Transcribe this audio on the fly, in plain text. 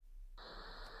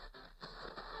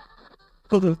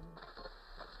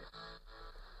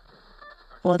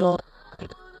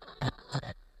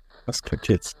Was kommt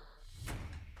jetzt?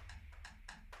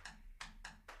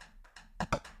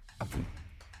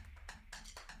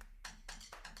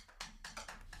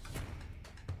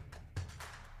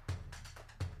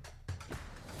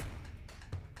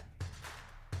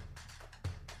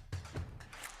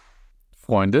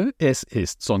 Freunde, es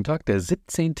ist Sonntag, der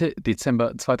 17.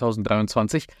 Dezember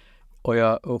 2023.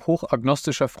 Euer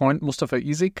hochagnostischer Freund Mustafa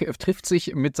Isik trifft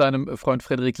sich mit seinem Freund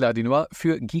Frédéric Ladinois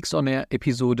für Geeks on Air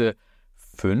Episode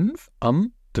 5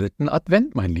 am 3.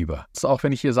 Advent, mein Lieber. Also auch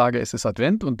wenn ich hier sage, es ist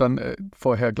Advent und dann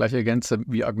vorher gleich ergänze,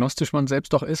 wie agnostisch man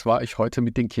selbst doch ist, war ich heute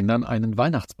mit den Kindern einen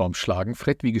Weihnachtsbaum schlagen.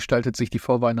 Fred, wie gestaltet sich die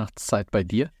Vorweihnachtszeit bei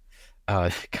dir?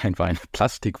 Kein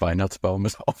Plastik-Weihnachtsbaum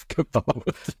ist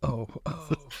aufgebaut. Oh.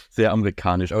 Sehr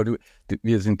amerikanisch. Aber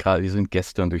wir sind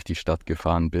gestern durch die Stadt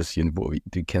gefahren, ein bisschen,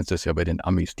 du kennst das ja bei den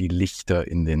Amis, die Lichter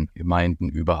in den Gemeinden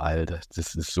überall. Das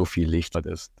ist so viel Licht,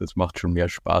 das macht schon mehr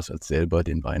Spaß, als selber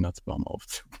den Weihnachtsbaum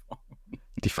aufzubauen.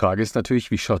 Die Frage ist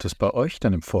natürlich, wie schaut es bei euch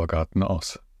dann im Vorgarten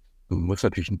aus? Du musst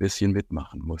natürlich ein bisschen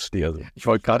mitmachen, Also, ich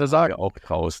wollte gerade sagen. Auch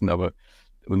draußen, wir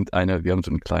haben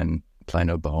so einen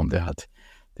kleiner Baum, der hat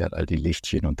all die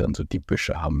Lichtchen und dann so die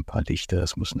Büsche haben ein paar Lichter,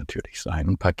 das muss natürlich sein.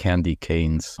 Und ein paar Candy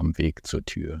Canes am Weg zur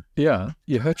Tür. Ja,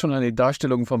 ihr hört schon an den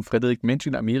Darstellungen von Frédéric, Mensch,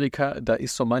 in Amerika, da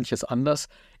ist so manches anders.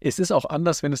 Es ist auch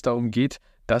anders, wenn es darum geht,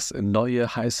 dass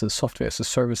neue heiße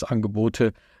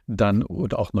Software-as-a-Service-Angebote dann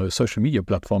oder auch neue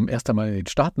Social-Media-Plattformen erst einmal in den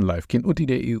Staaten live gehen und in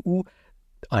der EU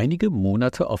einige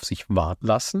Monate auf sich warten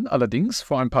lassen. Allerdings,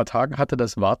 vor ein paar Tagen hatte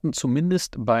das Warten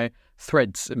zumindest bei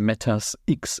Threads, Metas,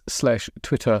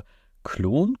 X/Twitter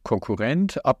Klon,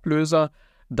 Konkurrent, Ablöser,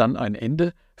 dann ein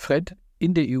Ende. Fred,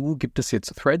 in der EU gibt es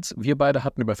jetzt Threads. Wir beide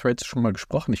hatten über Threads schon mal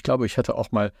gesprochen. Ich glaube, ich hatte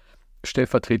auch mal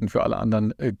stellvertretend für alle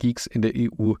anderen Geeks in der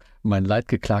EU mein Leid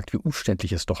geklagt, wie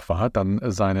umständlich es doch war, dann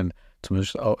seinen,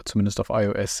 zumindest auf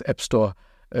iOS, App Store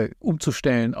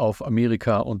umzustellen auf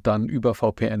Amerika und dann über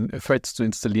VPN Threads zu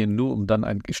installieren, nur um dann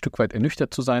ein Stück weit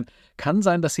ernüchtert zu sein. Kann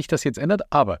sein, dass sich das jetzt ändert,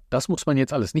 aber das muss man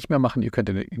jetzt alles nicht mehr machen. Ihr könnt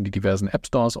in die diversen App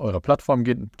Stores eurer Plattform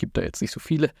gehen. Gibt da jetzt nicht so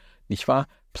viele, nicht wahr?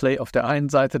 Play auf der einen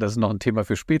Seite, das ist noch ein Thema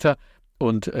für später,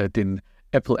 und den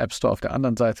Apple App Store auf der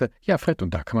anderen Seite. Ja, Fred,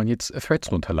 und da kann man jetzt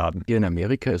Threads runterladen. Hier in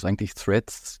Amerika ist eigentlich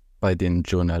Threads bei den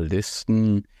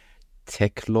Journalisten,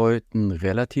 Tech-Leuten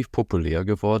relativ populär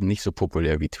geworden. Nicht so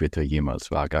populär wie Twitter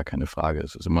jemals war, gar keine Frage.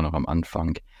 Es ist immer noch am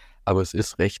Anfang. Aber es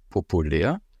ist recht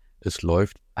populär. Es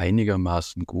läuft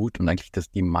einigermaßen gut. Und eigentlich, dass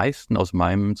die meisten aus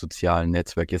meinem sozialen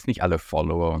Netzwerk, jetzt nicht alle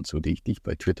Follower und so, die ich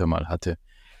bei Twitter mal hatte,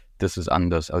 das ist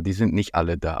anders. Aber die sind nicht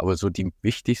alle da. Aber so die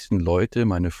wichtigsten Leute,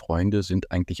 meine Freunde,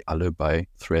 sind eigentlich alle bei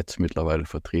Threads mittlerweile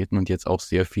vertreten. Und jetzt auch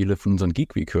sehr viele von unseren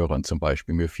Geek Week-Hörern zum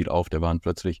Beispiel. Mir fiel auf, da waren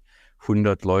plötzlich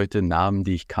 100 Leute, Namen,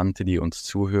 die ich kannte, die uns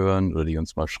zuhören oder die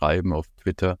uns mal schreiben auf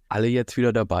Twitter. Alle jetzt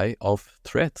wieder dabei auf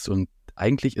Threads. Und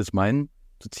eigentlich ist mein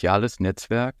soziales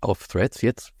Netzwerk auf Threads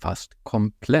jetzt fast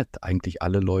komplett. Eigentlich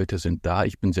alle Leute sind da.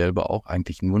 Ich bin selber auch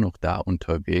eigentlich nur noch da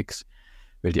unterwegs,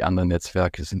 weil die anderen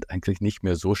Netzwerke sind eigentlich nicht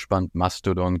mehr so spannend.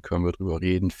 Mastodon, können wir drüber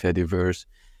reden. Fediverse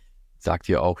sagt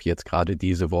ja auch jetzt gerade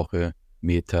diese Woche,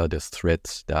 Meta, das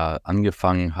Threads da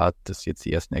angefangen hat, dass jetzt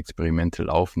die ersten Experimente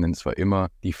laufen. Denn es war immer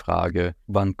die Frage,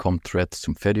 wann kommt Threads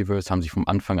zum Fediverse? Haben sie vom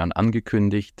Anfang an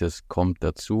angekündigt, das kommt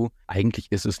dazu.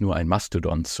 Eigentlich ist es nur ein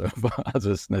Mastodon-Server.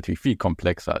 Also es ist natürlich viel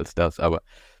komplexer als das, aber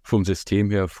vom System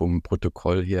her, vom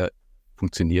Protokoll her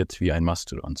funktioniert es wie ein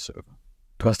Mastodon-Server.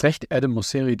 Du hast recht, Adam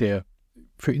Mosseri, der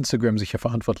für Instagram sich ja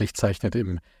verantwortlich zeichnet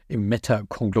im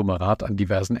Meta-Konglomerat an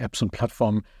diversen Apps und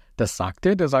Plattformen, das sagt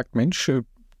er. Der sagt, Mensch,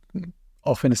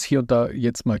 auch wenn es hier und da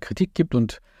jetzt mal Kritik gibt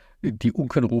und die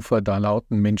Unkenrufer da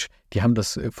lauten, Mensch, die haben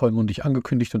das vollmundig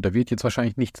angekündigt und da wird jetzt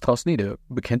wahrscheinlich nichts draus. Nee, der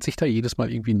bekennt sich da jedes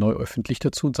Mal irgendwie neu öffentlich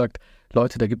dazu und sagt,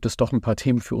 Leute, da gibt es doch ein paar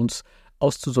Themen für uns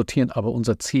auszusortieren, aber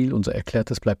unser Ziel, unser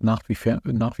Erklärtes bleibt nach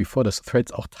wie vor, dass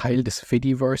Threads auch Teil des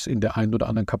Fediverse in der einen oder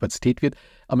anderen Kapazität wird.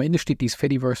 Am Ende steht dieses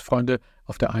Fediverse, Freunde,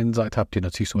 auf der einen Seite habt ihr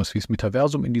natürlich sowas wie das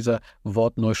Metaversum in dieser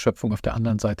Wortneuschöpfung, auf der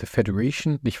anderen Seite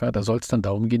Federation, nicht wahr? Da soll es dann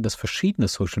darum gehen, dass verschiedene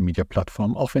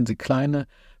Social-Media-Plattformen, auch wenn sie kleine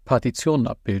Partitionen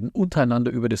abbilden, untereinander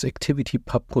über das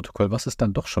Activity-Pub-Protokoll, was es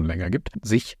dann doch schon länger gibt,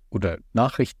 sich oder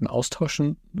Nachrichten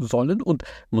austauschen sollen. Und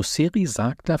Mosseri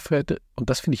sagt da, Fred, und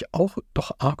das finde ich auch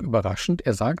doch arg überraschend,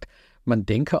 er sagt, man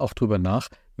denke auch drüber nach,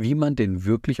 wie man denn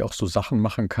wirklich auch so Sachen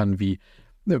machen kann, wie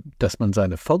dass man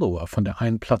seine Follower von der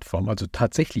einen Plattform, also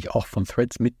tatsächlich auch von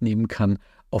Threads mitnehmen kann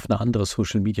auf eine andere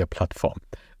Social-Media-Plattform.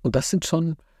 Und das sind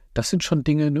schon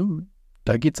Dinge, ne?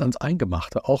 Da geht es ans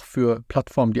Eingemachte, auch für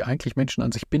Plattformen, die eigentlich Menschen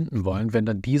an sich binden wollen, wenn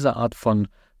dann diese Art von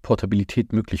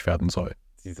Portabilität möglich werden soll.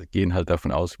 sie gehen halt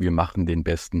davon aus, wir machen den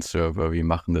besten Server, wir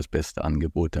machen das beste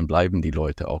Angebot, dann bleiben die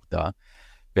Leute auch da.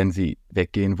 Wenn sie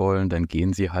weggehen wollen, dann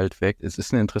gehen sie halt weg. Es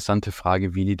ist eine interessante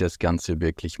Frage, wie die das Ganze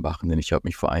wirklich machen, denn ich habe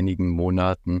mich vor einigen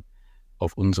Monaten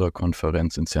auf unserer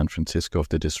Konferenz in San Francisco auf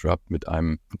der Disrupt mit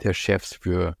einem der Chefs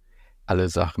für alle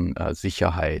Sachen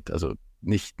Sicherheit, also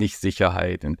nicht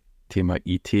Sicherheit im Thema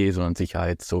IT, sondern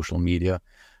Sicherheit, Social Media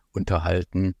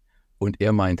unterhalten. Und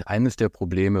er meint, eines der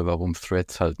Probleme, warum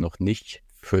Threads halt noch nicht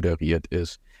föderiert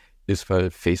ist,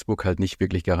 weil Facebook halt nicht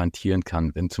wirklich garantieren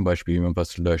kann, wenn zum Beispiel jemand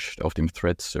was löscht auf dem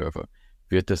Threads-Server,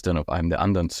 wird das dann auf einem der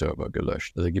anderen Server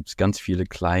gelöscht. Also gibt es ganz viele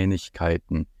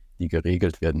Kleinigkeiten, die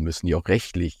geregelt werden müssen, die auch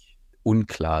rechtlich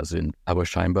unklar sind. Aber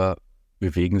scheinbar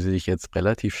bewegen sie sich jetzt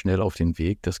relativ schnell auf den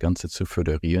Weg, das Ganze zu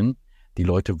föderieren. Die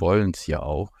Leute wollen es ja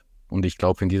auch. Und ich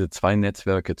glaube, wenn diese zwei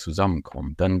Netzwerke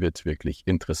zusammenkommen, dann wird es wirklich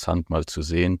interessant mal zu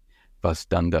sehen, was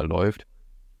dann da läuft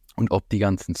und ob die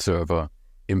ganzen Server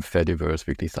im Fediverse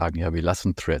wirklich sagen, ja, wir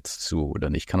lassen Threads zu oder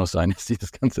nicht. Kann auch sein, dass sie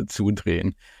das Ganze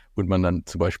zudrehen und man dann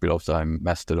zum Beispiel auf seinem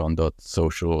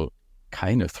Mastodon.social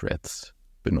keine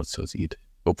Threads-Benutzer sieht.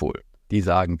 Obwohl, die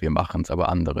sagen, wir machen es, aber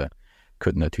andere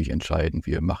könnten natürlich entscheiden,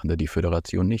 wir machen da die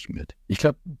Föderation nicht mit. Ich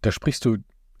glaube, da sprichst du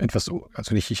etwas,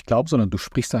 also nicht ich glaube, sondern du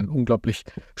sprichst einen unglaublich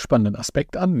spannenden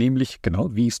Aspekt an, nämlich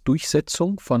genau, wie ist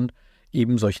Durchsetzung von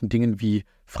eben solchen Dingen wie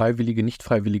freiwillige, nicht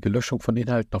freiwillige Löschung von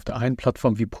Inhalten auf der einen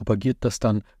Plattform, wie propagiert das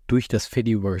dann durch das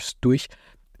Fediverse durch?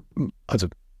 Also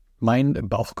mein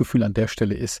Bauchgefühl an der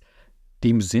Stelle ist,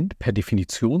 dem sind per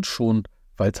Definition schon,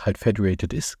 weil es halt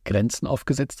federated ist, Grenzen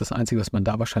aufgesetzt. Das Einzige, was man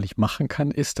da wahrscheinlich machen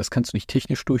kann, ist, das kannst du nicht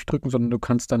technisch durchdrücken, sondern du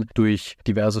kannst dann durch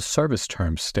diverse Service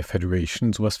Terms der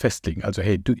Federation sowas festlegen. Also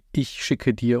hey, ich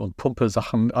schicke dir und pumpe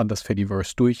Sachen an das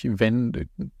Fediverse durch, wenn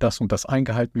das und das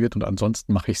eingehalten wird und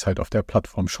ansonsten mache ich es halt auf der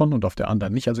Plattform schon und auf der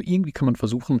anderen nicht. Also irgendwie kann man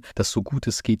versuchen, das so gut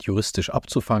es geht juristisch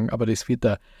abzufangen, aber es wird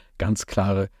da ganz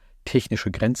klare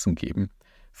technische Grenzen geben.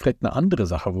 Vielleicht eine andere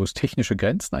Sache, wo es technische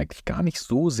Grenzen eigentlich gar nicht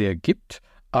so sehr gibt,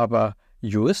 aber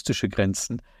juristische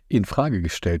Grenzen in Frage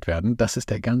gestellt werden. Das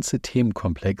ist der ganze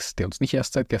Themenkomplex, der uns nicht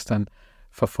erst seit gestern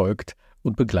verfolgt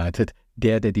und begleitet,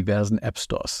 der diversen App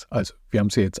Stores. Also wir haben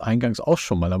es ja jetzt eingangs auch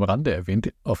schon mal am Rande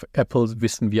erwähnt. Auf Apple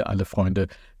wissen wir alle, Freunde,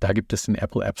 da gibt es den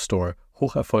Apple App Store.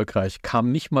 Hoch erfolgreich,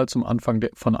 kam nicht mal zum Anfang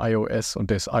von iOS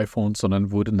und des iPhones, sondern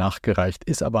wurde nachgereicht,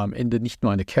 ist aber am Ende nicht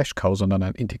nur eine Cash-Cow, sondern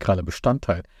ein integraler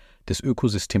Bestandteil des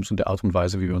Ökosystems und der Art und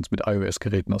Weise, wie wir uns mit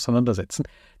iOS-Geräten auseinandersetzen.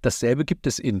 Dasselbe gibt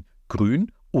es in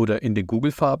Grün oder in den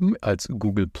Google-Farben als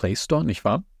Google Play Store, nicht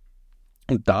wahr?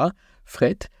 Und da,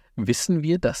 Fred, wissen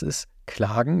wir, dass es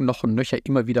Klagen noch und nöcher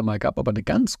immer wieder mal gab, aber eine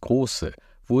ganz große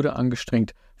wurde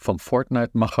angestrengt vom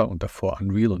Fortnite-Macher und davor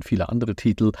Unreal und viele andere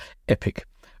Titel, Epic.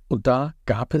 Und da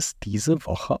gab es diese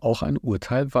Woche auch ein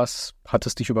Urteil. Was hat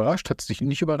es dich überrascht? Hat es dich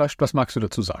nicht überrascht? Was magst du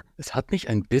dazu sagen? Es hat mich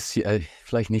ein bisschen,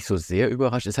 vielleicht nicht so sehr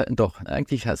überrascht. Es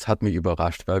hat mich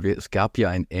überrascht, weil es gab ja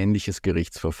ein ähnliches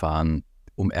Gerichtsverfahren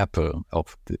um Apple. Auch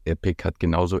Epic hat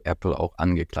genauso Apple auch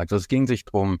angeklagt. Also es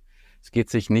geht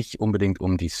sich nicht unbedingt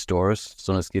um die Stores,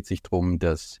 sondern es geht sich darum,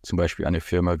 dass zum Beispiel eine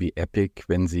Firma wie Epic,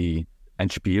 wenn sie ein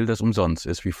Spiel, das umsonst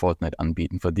ist, wie Fortnite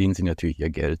anbieten, verdienen sie natürlich ihr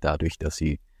Geld dadurch, dass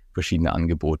sie verschiedene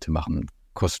Angebote machen,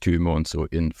 Kostüme und so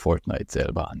in Fortnite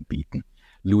selber anbieten.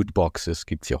 Lootboxes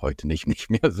gibt es ja heute nicht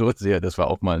mehr so sehr. Das war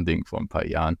auch mal ein Ding vor ein paar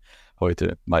Jahren.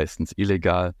 Heute meistens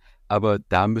illegal. Aber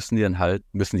da müssen die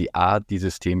die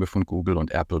Systeme von Google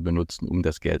und Apple benutzen, um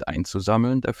das Geld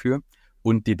einzusammeln dafür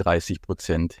und die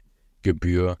 30%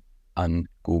 Gebühr an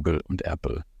Google und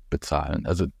Apple bezahlen.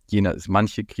 Also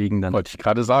manche kriegen dann, wollte ich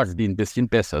gerade sagen, die ein bisschen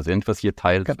besser sind, was hier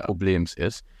Teil des Problems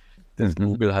ist. Dass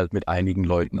Google halt mit einigen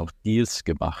Leuten auch Deals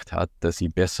gemacht hat, dass sie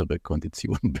bessere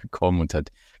Konditionen bekommen und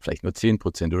halt vielleicht nur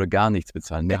 10% oder gar nichts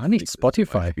bezahlen. Gar nichts,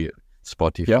 Spotify.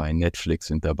 Ja. Netflix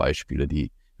sind da Beispiele, die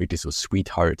wirklich so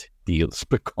Sweetheart-Deals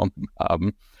bekommen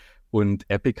haben. Und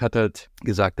Epic hat halt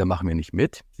gesagt, da machen wir nicht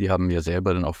mit. Sie haben ja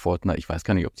selber dann auch Fortnite, ich weiß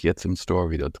gar nicht, ob es jetzt im Store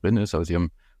wieder drin ist, aber sie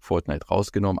haben Fortnite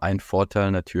rausgenommen. Ein Vorteil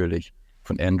natürlich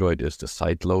von Android ist das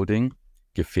Sideloading,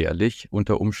 gefährlich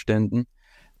unter Umständen,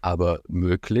 aber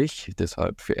möglich,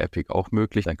 deshalb für Epic auch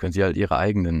möglich. Dann können sie halt ihre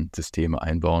eigenen Systeme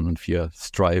einbauen und für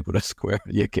Stripe oder Square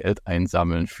ihr Geld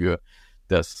einsammeln für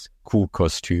das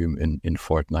Kuh-Kostüm in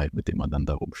Fortnite, mit dem man dann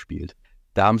da rumspielt.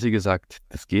 Da haben sie gesagt,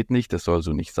 das geht nicht, das soll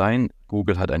so nicht sein.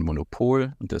 Google hat ein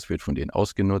Monopol und das wird von denen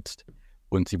ausgenutzt.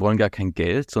 Und sie wollen gar kein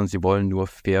Geld, sondern sie wollen nur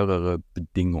fairere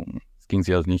Bedingungen. Es ging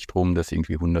sie also nicht darum, dass sie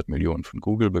irgendwie 100 Millionen von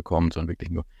Google bekommen, sondern wirklich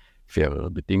nur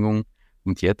fairere Bedingungen.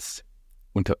 Und jetzt,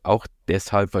 und auch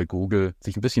deshalb, weil Google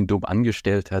sich ein bisschen dumm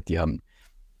angestellt hat, die haben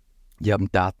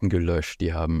Daten gelöscht,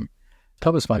 ich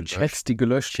glaube, es waren Chats, die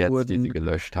gelöscht wurden. Die sie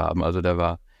gelöscht haben. Also da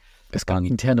war Es gab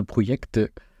interne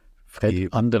Projekte,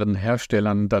 Fred, anderen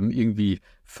Herstellern dann irgendwie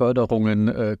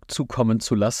Förderungen zukommen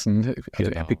zu lassen.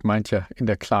 Also Genau. Epic meint ja in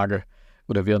der Klage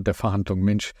oder während der Verhandlung,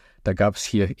 Mensch, da gab es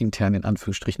hier intern in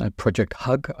Anführungsstrichen ein Project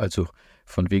Hug, also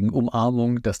von wegen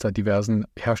Umarmung, dass da diversen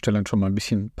Herstellern schon mal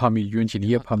ein paar Millionchen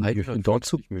hier, ein paar Millionchen dort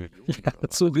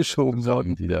zugeschoben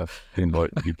wurden, die da den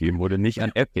Leuten gegeben wurde, nicht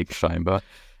an Epic scheinbar.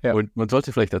 Ja. Und man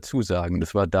sollte vielleicht dazu sagen,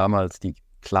 das war damals, die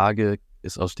Klage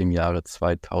ist aus dem Jahre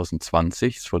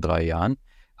 2020, ist vor 3 Jahren,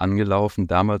 angelaufen.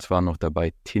 Damals waren noch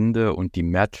dabei Tinder und die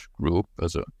Match Group,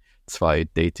 also 2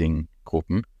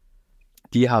 Dating-Gruppen.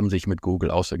 Die haben sich mit Google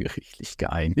außergerichtlich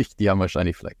geeinigt. Die haben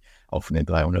wahrscheinlich vielleicht auch von den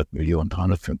 300 Millionen,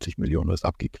 350 Millionen was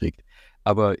abgekriegt.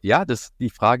 Aber ja, die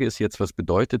Frage ist jetzt, was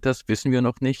bedeutet das? Wissen wir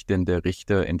noch nicht, denn der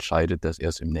Richter entscheidet das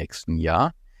erst im nächsten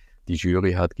Jahr. Die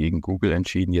Jury hat gegen Google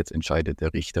entschieden, jetzt entscheidet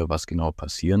der Richter, was genau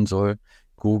passieren soll.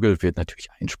 Google wird natürlich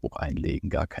Einspruch einlegen,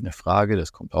 gar keine Frage.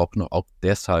 Das kommt auch noch, auch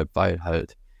deshalb, weil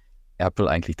halt Apple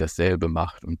eigentlich dasselbe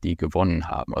macht und die gewonnen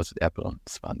haben. Also Apple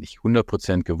zwar nicht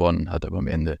 100% gewonnen hat, aber am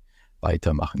Ende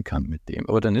weitermachen kann mit dem.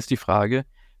 Aber dann ist die Frage,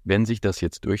 wenn sich das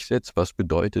jetzt durchsetzt, was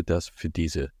bedeutet das für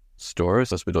diese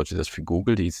Stores? Was bedeutet das für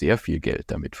Google, die sehr viel Geld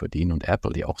damit verdienen, und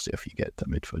Apple, die auch sehr viel Geld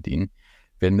damit verdienen,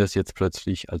 wenn das jetzt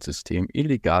plötzlich als System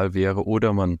illegal wäre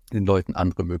oder man den Leuten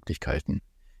andere Möglichkeiten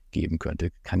geben könnte?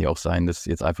 Kann ja auch sein, dass es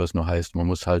jetzt einfach nur heißt, man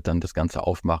muss halt dann das Ganze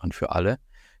aufmachen für alle.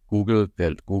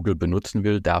 Wer Google benutzen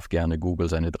will, darf gerne Google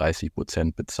seine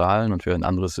 30% bezahlen, und wer ein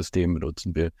anderes System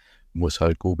benutzen will, muss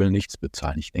halt Google nichts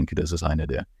bezahlen. Ich denke, das ist eine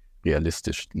der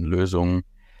realistischsten Lösungen.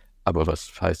 Aber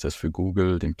was heißt das für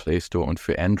Google, den Play Store und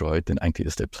für Android? Denn eigentlich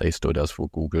ist der Play Store das, wo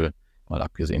Google, mal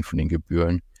abgesehen von den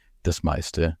Gebühren, das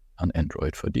meiste an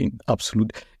Android verdient.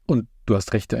 Absolut. Und du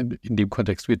hast recht, in dem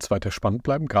Kontext wird es weiter spannend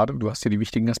bleiben. Gerade, du hast ja die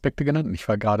wichtigen Aspekte genannt. Ich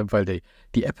war gerade, weil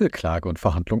die Apple-Klage und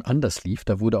Verhandlung anders lief,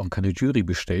 da wurde auch keine Jury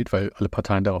bestellt, weil alle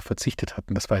Parteien darauf verzichtet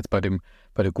hatten. Das war jetzt bei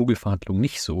der Google-Verhandlung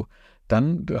nicht so.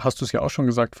 Dann hast du es ja auch schon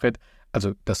gesagt, Fred,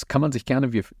 also das kann man sich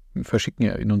gerne, wir verschicken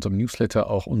ja in unserem Newsletter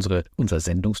auch unser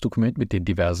Sendungsdokument mit den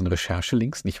diversen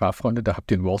Recherchelinks, nicht wahr, Freunde? Da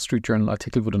habt ihr den Wall Street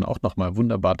Journal-Artikel, wo dann auch nochmal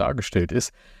wunderbar dargestellt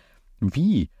ist,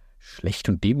 wie schlecht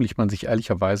und dämlich man sich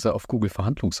ehrlicherweise auf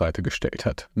Google-Verhandlungsseite gestellt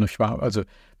hat. Nicht wahr? Also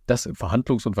das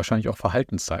Verhandlungs- und wahrscheinlich auch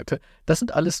Verhaltensseite, das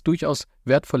sind alles durchaus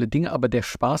wertvolle Dinge, aber der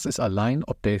Spaß ist allein,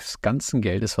 ob des ganzen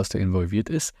Geldes, was da involviert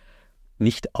ist,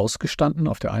 nicht ausgestanden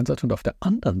auf der einen Seite, und auf der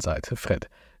anderen Seite, Fred,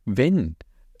 wenn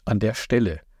an der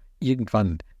Stelle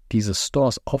irgendwann diese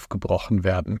Stores aufgebrochen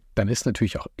werden, dann ist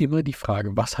natürlich auch immer die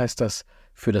Frage, was heißt das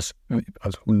für das,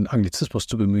 also um einen Anglizismus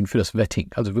zu bemühen, für das Vetting,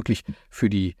 also wirklich für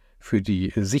die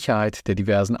Sicherheit der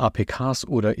diversen APKs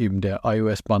oder eben der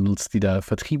iOS-Bundles, die da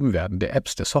vertrieben werden, der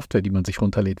Apps, der Software, die man sich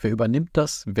runterlädt. Wer übernimmt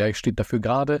das? Wer steht dafür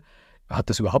gerade?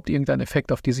 Hat das überhaupt irgendeinen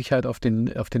Effekt auf die Sicherheit auf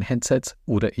den Handsets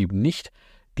oder eben nicht?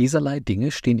 Dieserlei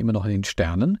Dinge stehen immer noch in den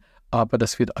Sternen, aber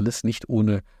das wird alles nicht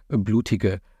ohne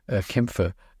blutige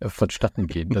Kämpfe vonstatten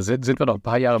gehen. Da sind wir noch ein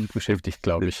paar Jahre mit beschäftigt,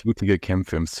 glaube ich. Blutige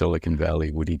Kämpfe im Silicon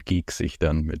Valley, wo die Geeks sich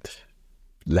dann mit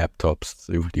Laptops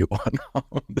über die Ohren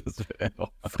hauen.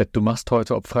 Fred, du machst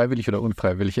heute, ob freiwillig oder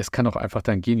unfreiwillig, es kann auch einfach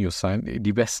dein Genius sein,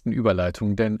 die besten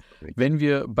Überleitungen. Denn wenn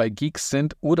wir bei Geeks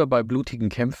sind oder bei blutigen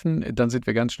Kämpfen, dann sind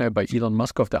wir ganz schnell bei Elon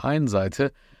Musk auf der einen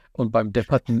Seite und beim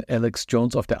depperten Alex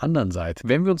Jones auf der anderen Seite.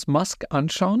 Wenn wir uns Musk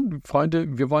anschauen, Freunde,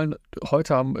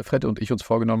 heute haben Fred und ich uns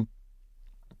vorgenommen,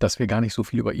 dass wir gar nicht so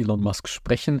viel über Elon Musk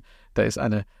sprechen. Da ist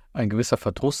ein gewisser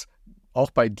Verdruss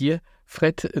auch bei dir,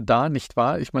 Fred, da, nicht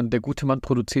wahr? Ich meine, der gute Mann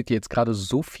produziert jetzt gerade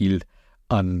so viel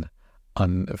an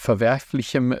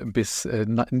verwerflichem bis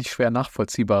nicht schwer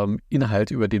nachvollziehbarem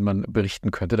Inhalt, über den man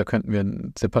berichten könnte. Da könnten wir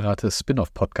ein separates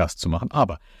Spin-off-Podcast zu machen.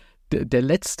 Aber der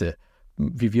letzte,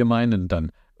 wie wir meinen,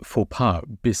 dann Fauxpas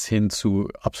bis hin zu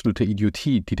absoluter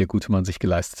Idiotie, die der gute Mann sich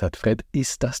geleistet hat, Fred,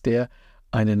 ist, dass der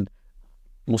einen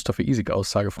Mustafa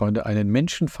Isik-Aussage, Freunde, einen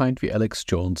Menschenfeind wie Alex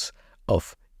Jones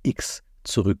auf X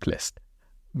zurücklässt.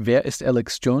 Wer ist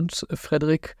Alex Jones,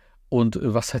 Frederik, und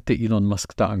was hat der Elon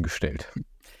Musk da angestellt?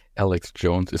 Alex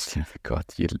Jones ist,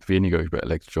 Gott, je weniger ich über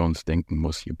Alex Jones denken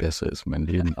muss, je besser ist mein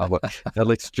Leben. Aber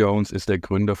Alex Jones ist der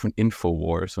Gründer von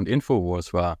Infowars. Und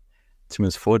Infowars war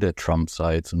zumindest vor der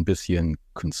Trump-Zeit so ein bisschen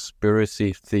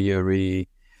Conspiracy Theory,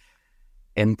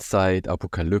 Endzeit,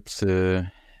 Apokalypse,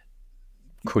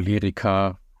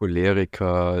 Choleriker,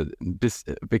 bis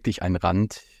wirklich ein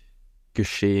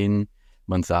Randgeschehen.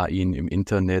 Man sah ihn im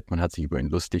Internet, man hat sich über ihn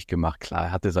lustig gemacht. Klar,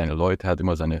 er hatte seine Leute, er hat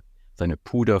immer seine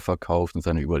Puder verkauft und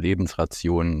seine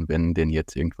Überlebensrationen, wenn denn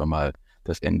jetzt irgendwann mal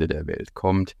das Ende der Welt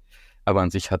kommt. Aber an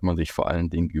sich hat man sich vor allen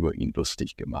Dingen über ihn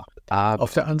lustig gemacht. Aber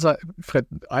Auf der anderen Seite, Fred,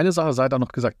 eine Sache sei da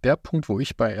noch gesagt, der Punkt, wo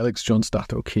ich bei Alex Jones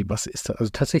dachte, okay, was ist das? Also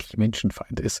tatsächlich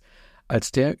Menschenfeind ist,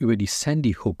 als der über die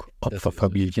Sandy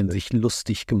Hook-Opferfamilien sich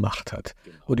lustig gemacht hat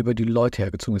und über die Leute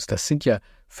hergezogen ist. Das sind ja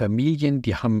Familien,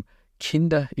 die haben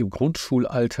Kinder im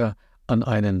Grundschulalter an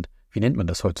einen, wie nennt man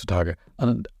das heutzutage,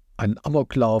 an einen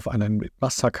Amoklauf, an einen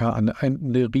Massaker, an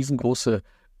eine riesengroße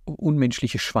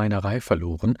unmenschliche Schweinerei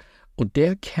verloren. Und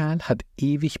der Kerl hat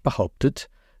ewig behauptet,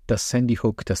 dass Sandy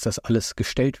Hook, dass das alles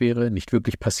gestellt wäre, nicht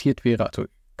wirklich passiert wäre. Also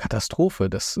Katastrophe,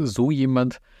 dass so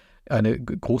jemand eine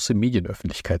große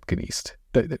Medienöffentlichkeit genießt.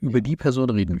 Über die Person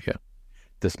reden wir.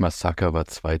 das Massaker war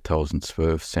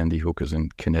 2012. Sandy Hook ist in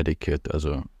Connecticut,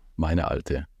 also meine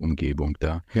alte Umgebung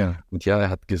da. Ja. Und ja, er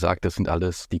hat gesagt, das sind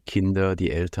alles die Kinder, die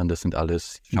Eltern, das sind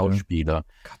alles Schauspieler.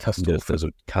 Katastrophe. Also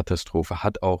Katastrophe.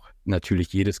 Hat auch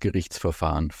natürlich jedes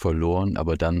Gerichtsverfahren verloren,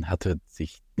 aber dann hat er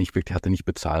nicht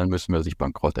bezahlen müssen, weil er sich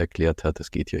bankrott erklärt hat.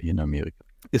 Das geht ja hier in Amerika.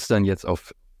 Ist dann jetzt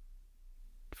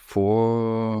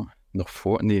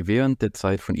während der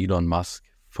Zeit von Elon Musk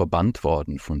verbannt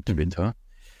worden von Twitter.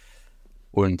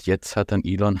 Und jetzt hat dann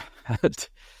Elon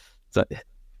halt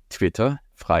Twitter,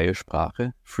 freie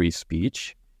Sprache, Free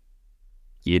Speech.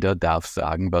 Jeder darf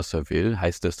sagen, was er will.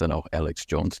 Heißt das dann auch, Alex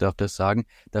Jones darf das sagen?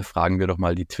 Da fragen wir doch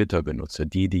mal die Twitter-Benutzer,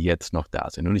 die jetzt noch da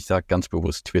sind. Und ich sage ganz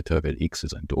bewusst Twitter, weil X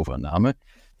ist ein doofer Name.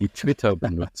 Die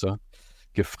Twitter-Benutzer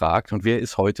gefragt. Und wer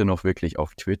ist heute noch wirklich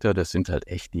auf Twitter? Das sind halt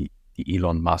echt die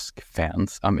Elon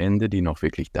Musk-Fans am Ende, die noch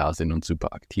wirklich da sind und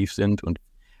super aktiv sind. Und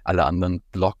alle anderen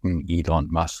blocken Elon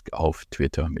Musk auf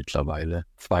Twitter mittlerweile.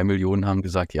 2 Millionen haben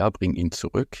gesagt, ja, bring ihn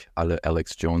zurück. Alle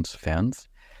Alex Jones-Fans.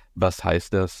 Was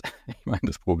heißt das? Ich meine,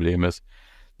 das Problem ist,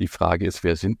 die Frage ist,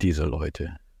 wer sind diese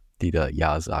Leute, die da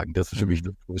Ja sagen? Das ist für mich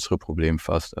das größere Problem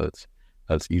fast als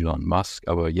Elon Musk.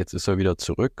 Aber jetzt ist er wieder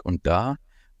zurück und da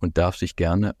und darf sich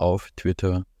gerne auf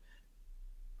Twitter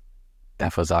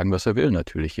sagen, was er will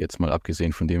natürlich jetzt, mal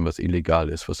abgesehen von dem, was illegal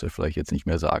ist, was er vielleicht jetzt nicht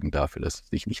mehr sagen darf, weil er es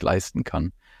sich nicht leisten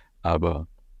kann. Aber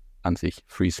an sich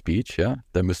Free Speech, ja,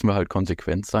 da müssen wir halt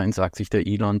konsequent sein, sagt sich der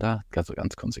Elon da. Also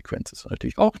ganz konsequent ist er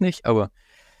natürlich auch nicht, aber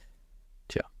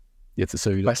jetzt ist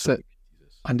er wieder zurück.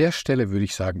 An der Stelle würde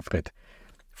ich sagen, Fred,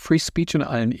 Free Speech in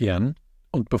allen Ehren.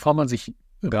 Und bevor man sich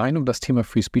rein um das Thema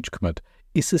Free Speech kümmert,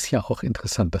 ist es ja auch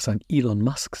interessant, dass ein Elon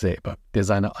Musk selber, der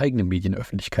seine eigene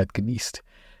Medienöffentlichkeit genießt,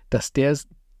 dass der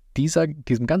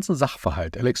diesem ganzen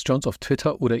Sachverhalt, Alex Jones auf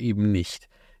Twitter oder eben nicht,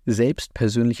 selbst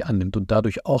persönlich annimmt und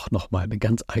dadurch auch nochmal eine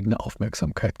ganz eigene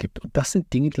Aufmerksamkeit gibt. Und das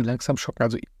sind Dinge, die langsam schocken.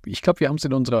 Also ich glaube, wir haben es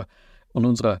in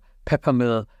unserer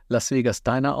Peppermill Las Vegas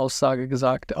Diner Ausgabe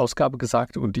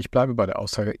gesagt und ich bleibe bei der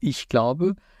Aussage. Ich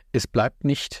glaube, es bleibt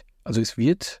nicht, also es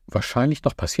wird wahrscheinlich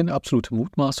noch passieren, eine absolute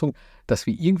Mutmaßung, dass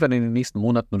wir irgendwann in den nächsten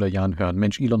Monaten oder Jahren hören,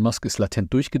 Mensch, Elon Musk ist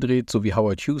latent durchgedreht, so wie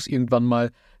Howard Hughes irgendwann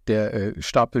mal, der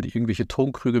stapelt irgendwelche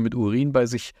Tonkrüge mit Urin bei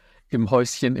sich im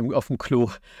Häuschen, auf dem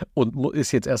Klo und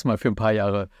ist jetzt erstmal für ein paar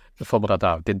Jahre vom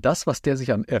Radar. Denn das, was der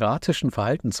sich an erratischen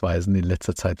Verhaltensweisen in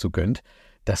letzter Zeit so gönnt,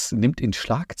 das nimmt in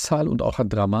Schlagzahl und auch an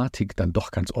Dramatik dann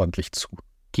doch ganz ordentlich zu.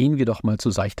 Gehen wir doch mal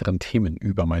zu seichteren Themen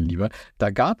über, mein Lieber. Da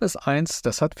gab es eins,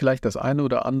 das hat vielleicht das eine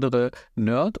oder andere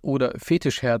Nerd- oder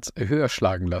Fetischherz höher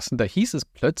schlagen lassen. Da hieß es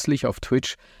plötzlich auf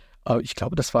Twitch, ich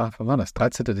glaube, das war, wann war das,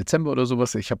 13. Dezember oder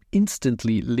sowas. Ich habe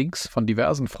instantly Links von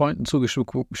diversen Freunden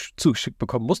zugeschickt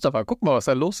bekommen. Mustafa, guck mal, was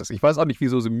da los ist. Ich weiß auch nicht,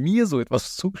 wieso sie mir so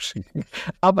etwas zuschicken.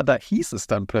 Aber da hieß es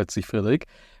dann plötzlich, Friedrich,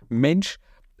 Mensch,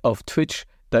 auf Twitch,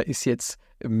 da ist jetzt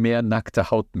mehr nackte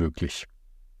Haut möglich.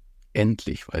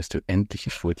 Endlich, weißt du, endlich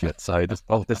ist wohl die Zeit.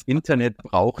 Das Internet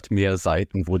braucht mehr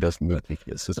Seiten, wo das möglich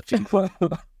ist. Das ist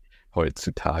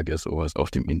heutzutage sowas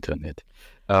auf dem Internet.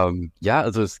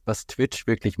 Also was Twitch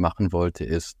wirklich machen wollte,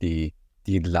 ist die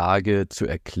Lage zu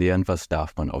erklären, was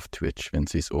darf man auf Twitch, wenn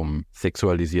es sich um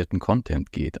sexualisierten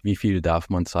Content geht. Wie viel darf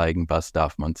man zeigen, was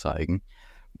darf man zeigen?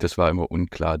 Das war immer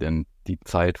unklar, denn die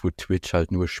Zeit, wo Twitch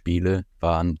halt nur Spiele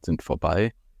waren, sind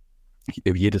vorbei.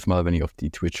 Jedes Mal, wenn ich auf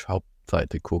die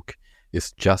Twitch-Hauptseite gucke,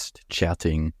 ist Just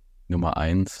Chatting Nummer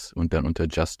 1 und dann unter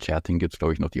Just Chatting gibt es,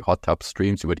 glaube ich, noch die Hot Tub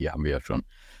Streams, über die haben wir ja schon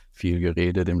viel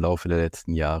geredet im Laufe der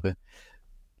letzten Jahre.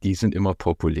 Die sind immer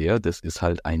populär, das ist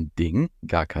halt ein Ding,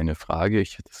 gar keine Frage.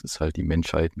 Das ist halt die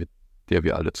Menschheit, mit der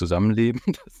wir alle zusammenleben.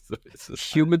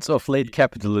 Humans of Late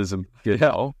Capitalism.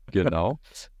 Genau.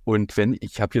 Und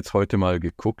ich habe jetzt heute mal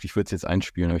geguckt, ich würde es jetzt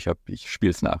einspielen, aber ich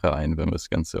spiele es nachher ein, wenn wir das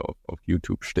Ganze auf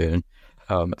YouTube stellen.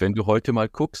 Wenn du heute mal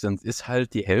guckst, dann ist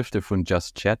halt die Hälfte von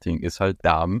Just Chatting, ist halt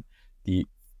Damen, die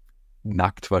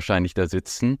nackt wahrscheinlich da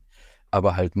sitzen,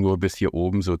 aber halt nur bis hier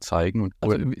oben so zeigen. Und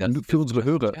also für unsere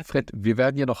Hörer, Fred, wir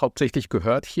werden ja noch hauptsächlich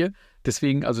gehört hier,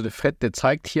 deswegen, also der Fred, der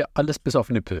zeigt hier alles bis auf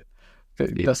Nippel.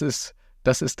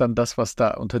 Das ist dann das, was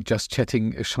da unter Just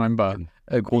Chatting scheinbar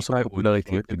große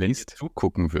Popularität genießt. Wenn ihr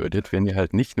zugucken würdet, wenn ihr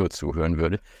halt nicht nur zuhören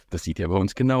würdet, das sieht ja bei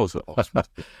uns genauso aus.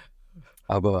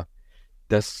 Aber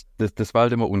das war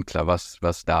halt immer unklar, was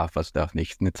darf, was darf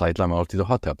nicht. Eine Zeit lang war auch diese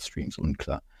Hot Tub Streams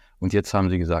unklar. Und jetzt haben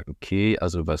sie gesagt, okay,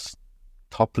 also was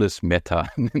Topless Meta,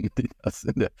 das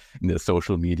in der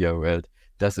Social Media Welt,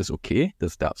 das ist okay,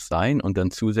 das darf sein. Und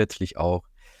dann zusätzlich auch,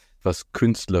 was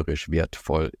künstlerisch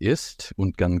wertvoll ist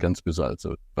und ganz besonders,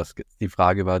 also die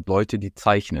Frage war, Leute, die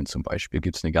zeichnen zum Beispiel,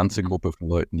 gibt es eine ganze Gruppe von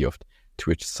Leuten, die auf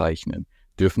Twitch zeichnen,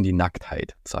 dürfen die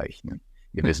Nacktheit zeichnen.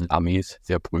 Ihr wisst, Amis,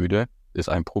 sehr prüde, ist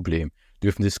ein Problem.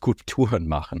 Dürfen sie Skulpturen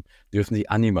machen, dürfen sie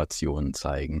Animationen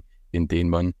zeigen, in denen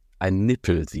man einen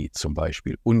Nippel sieht zum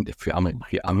Beispiel. Und für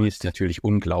Amis natürlich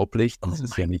unglaublich, das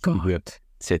ist ja nicht nur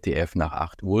ZDF nach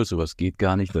 8 Uhr, sowas geht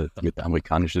gar nicht, da wird der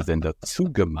amerikanische Sender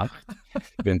zugemacht,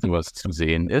 wenn sowas zu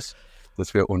sehen ist.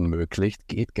 Das wäre unmöglich,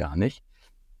 geht gar nicht.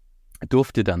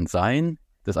 Durfte dann sein,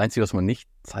 das Einzige, was man nicht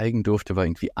zeigen durfte, war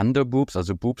irgendwie Underboobs,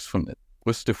 also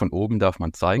Brüste von oben darf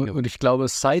man zeigen. Und ich glaube,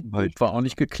 Sideboob war auch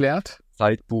nicht geklärt.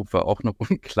 Sideboob war auch noch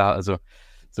unklar, also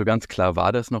so ganz klar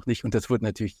war das noch nicht. Und das wurde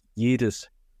natürlich, jedes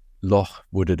Loch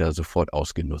wurde da sofort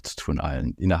ausgenutzt von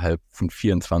allen. Innerhalb von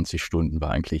 24 Stunden war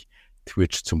eigentlich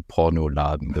Twitch zum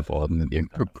Pornoladen geworden in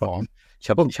irgendeiner Form. Ich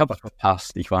hab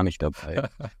verpasst, ich war nicht dabei.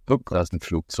 Da ist ein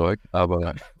Flugzeug,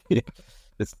 aber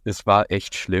es war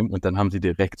echt schlimm und dann haben sie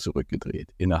direkt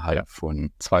zurückgedreht. Innerhalb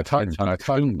von 2 Tagen, 3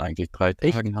 Stunden eigentlich, 3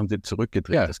 Tagen haben sie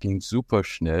zurückgedreht. Ja. Das ging super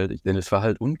schnell, denn es war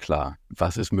halt unklar,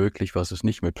 was ist möglich, was ist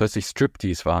nicht mehr. Plötzlich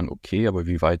Striptease waren okay, aber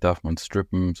wie weit darf man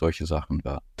strippen? Solche Sachen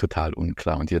war total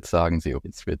unklar. Und jetzt sagen sie,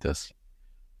 jetzt wird das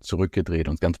zurückgedreht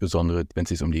und ganz besonders, wenn es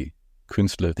sich um den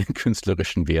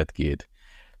künstlerischen Wert geht,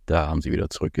 da haben sie wieder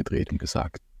zurückgedreht und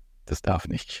gesagt, das darf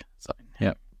nicht sein.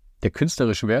 Ja. Der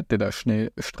künstlerische Wert, der da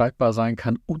schnell streitbar sein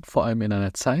kann und vor allem in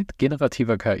einer Zeit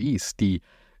generativer KIs, die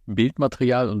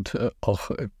Bildmaterial und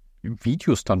auch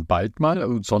Videos dann bald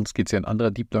mal, sonst geht es ja in anderer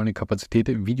Deep Learning-Kapazität,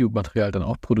 Videomaterial dann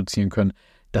auch produzieren können,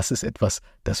 das ist etwas,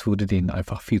 das wurde denen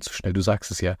einfach viel zu schnell, du sagst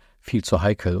es ja, viel zu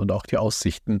heikel und auch die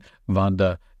Aussichten waren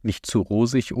da nicht zu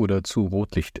rosig oder zu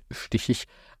rotlichtstichig.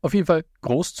 Auf jeden Fall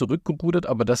groß zurückgerudert,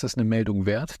 aber das ist eine Meldung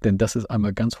wert, denn das ist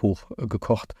einmal ganz hoch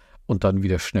gekocht und dann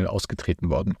wieder schnell ausgetreten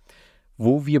worden.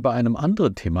 Wo wir bei einem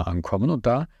anderen Thema ankommen, und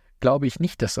da glaube ich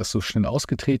nicht, dass das so schnell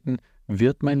ausgetreten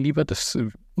wird, mein Lieber.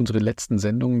 Unsere letzten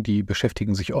Sendungen, die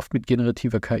beschäftigen sich oft mit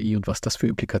generativer KI und was das für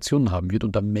Implikationen haben wird.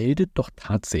 Und da meldet doch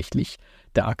tatsächlich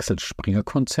der Axel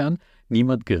Springer-Konzern,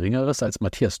 niemand Geringeres als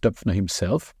Matthias Döpfner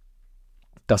himself,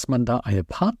 dass man da eine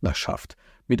Partnerschaft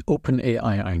mit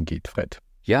OpenAI eingeht, Fred.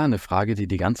 Ja, eine Frage, die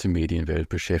die ganze Medienwelt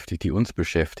beschäftigt, die uns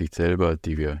beschäftigt selber,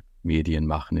 die wir Medien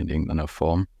machen in irgendeiner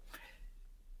Form.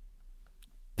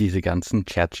 Diese ganzen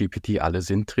ChatGPT, alle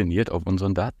sind trainiert auf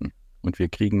unseren Daten und wir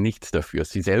kriegen nichts dafür. Es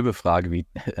ist dieselbe Frage wie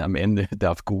am Ende,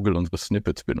 darf Google unsere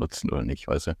Snippets benutzen oder nicht,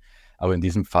 weißt du? Aber in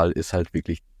diesem Fall ist halt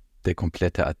wirklich der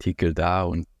komplette Artikel da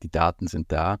und die Daten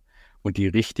sind da. Und die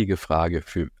richtige Frage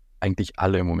für eigentlich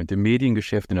alle im Moment. Im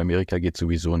Mediengeschäft in Amerika geht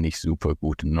sowieso nicht super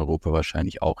gut, in Europa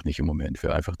wahrscheinlich auch nicht im Moment,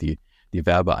 für einfach die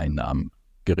Werbeeinnahmen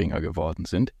geringer geworden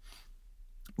sind.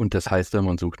 Und das heißt dann,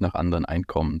 man sucht nach anderen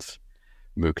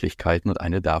Einkommensmöglichkeiten und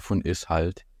eine davon ist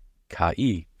halt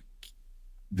KI.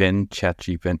 Wenn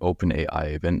ChatGPT, wenn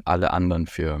OpenAI, wenn alle anderen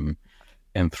Firmen,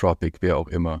 Anthropic, wer auch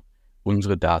immer,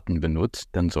 unsere Daten benutzt,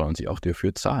 dann sollen sie auch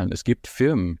dafür zahlen. Es gibt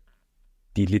Firmen,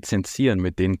 die lizenzieren,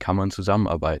 mit denen kann man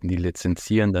zusammenarbeiten. Die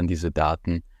lizenzieren dann diese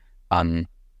Daten an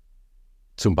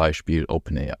zum Beispiel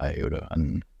OpenAI oder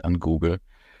an Google.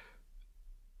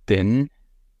 Denn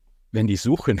wenn die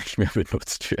Suche nicht mehr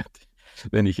benutzt wird,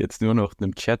 wenn ich jetzt nur noch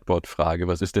einem Chatbot frage,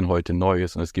 was ist denn heute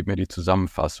Neues und es gibt mir die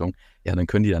Zusammenfassung, ja, dann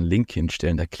können die dann einen Link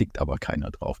hinstellen, da klickt aber keiner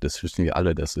drauf. Das wissen wir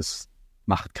alle,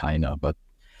 macht keiner. Aber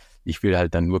ich will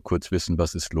halt dann nur kurz wissen,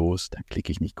 was ist los, dann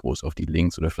klicke ich nicht groß auf die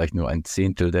Links oder vielleicht nur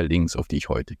 1/10 der Links, auf die ich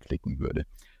heute klicken würde.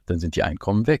 Dann sind die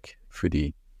Einkommen weg für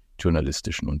die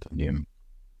journalistischen Unternehmen.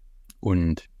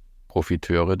 Und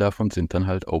Profiteure davon sind dann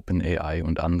halt OpenAI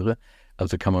und andere.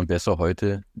 Also kann man besser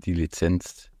heute die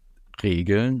Lizenz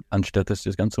regeln, anstatt dass sie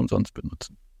das Ganze umsonst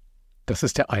benutzen. Das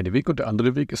ist der eine Weg und der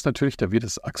andere Weg ist natürlich, da wird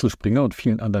es Axel Springer und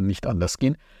vielen anderen nicht anders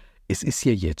gehen. Es ist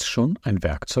ja jetzt schon ein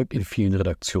Werkzeug in vielen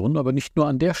Redaktionen, aber nicht nur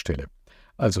an der Stelle.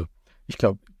 Also, ich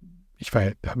glaube,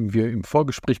 haben wir im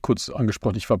Vorgespräch kurz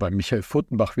angesprochen, ich war bei Michael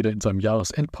Furtenbach wieder in seinem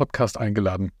Jahresend-Podcast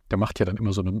eingeladen. Der macht ja dann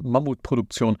immer so eine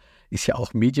Mammutproduktion, ist ja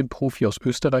auch Medienprofi aus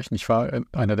Österreich. Ich war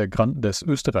einer der Granden des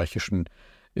österreichischen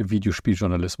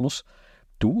Videospieljournalismus.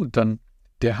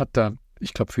 Der hat da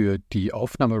ich glaube, für die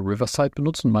Aufnahme Riverside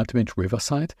benutzt und meinte, Mensch,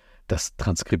 Riverside, das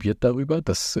transkribiert darüber,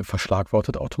 das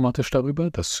verschlagwortet automatisch darüber,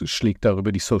 das schlägt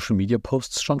darüber die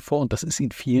Social-Media-Posts schon vor und das ist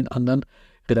in vielen anderen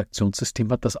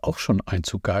Redaktionssystemen hat das auch schon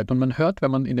Einzug gehalten. Und man hört,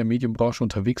 wenn man in der Medienbranche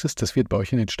unterwegs ist, das wird bei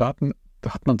euch in den Staaten,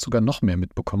 da hat man sogar noch mehr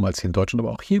mitbekommen als hier in Deutschland,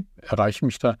 aber auch hier erreichen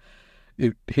mich da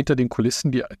hinter den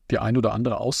Kulissen die ein oder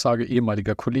andere Aussage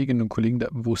ehemaliger Kolleginnen und Kollegen,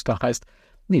 wo es da heißt,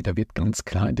 nee, da wird ganz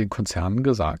klar in den Konzernen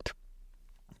gesagt,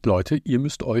 Leute, ihr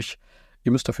müsst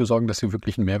dafür sorgen, dass ihr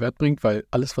wirklich einen Mehrwert bringt, weil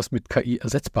alles, was mit KI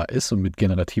ersetzbar ist und mit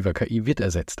generativer KI wird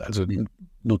ersetzt. Also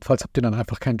notfalls habt ihr dann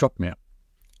einfach keinen Job mehr.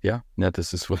 Ja,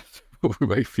 das ist was,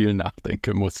 worüber ich viel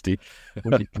nachdenken muss.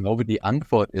 Und ich glaube, die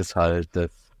Antwort ist halt, dass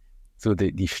so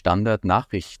die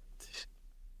Standardnachricht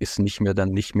ist nicht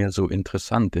mehr so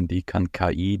interessant, denn die kann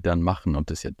KI dann machen.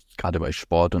 Und das jetzt gerade bei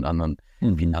Sport und anderen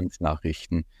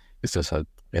Finanznachrichten ist das halt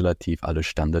relativ alles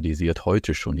standardisiert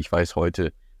heute schon. Ich weiß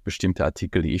heute, bestimmte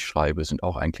Artikel, die ich schreibe, sind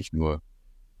auch eigentlich nur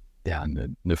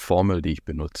eine Formel, die ich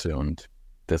benutze. Und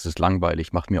das ist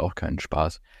langweilig, macht mir auch keinen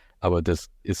Spaß. Aber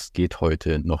geht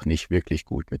heute noch nicht wirklich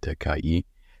gut mit der KI.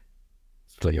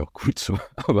 Ist vielleicht auch gut so.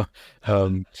 Aber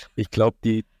ich glaube,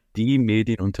 die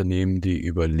Medienunternehmen, die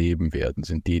überleben werden,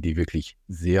 sind die wirklich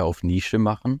sehr auf Nische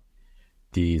machen,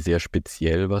 die sehr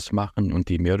speziell was machen und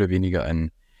die mehr oder weniger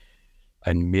einen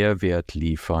Mehrwert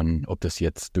liefern, ob das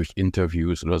jetzt durch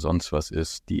Interviews oder sonst was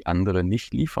ist, die andere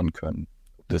nicht liefern können.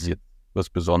 Ob das jetzt was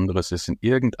Besonderes ist in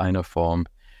irgendeiner Form,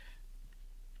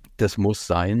 das muss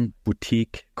sein,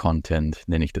 Boutique-Content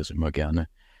nenne ich das immer gerne.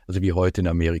 Also wie heute in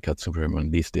Amerika zum Beispiel,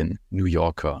 man liest den New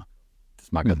Yorker,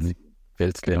 das Magazin, weil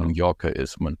es der New Yorker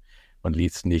ist. Man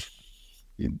liest nicht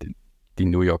die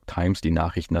New York Times, die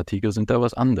Nachrichtenartikel sind da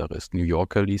was anderes. New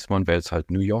Yorker liest man, weil es halt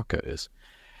New Yorker ist.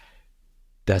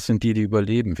 Das sind die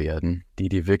überleben werden.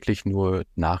 Die wirklich nur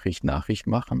Nachricht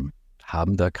machen,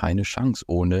 haben da keine Chance,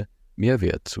 ohne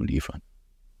Mehrwert zu liefern.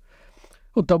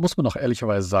 Und da muss man auch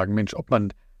ehrlicherweise sagen, Mensch, ob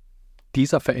man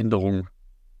dieser Veränderung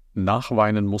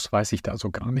nachweinen muss, weiß ich da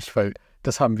so gar nicht, weil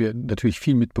das haben wir natürlich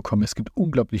viel mitbekommen. Es gibt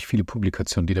unglaublich viele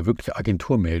Publikationen, die da wirklich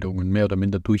Agenturmeldungen mehr oder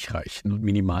minder durchreichen und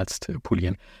minimalst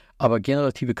polieren. Aber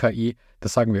generative KI,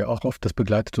 das sagen wir auch oft, das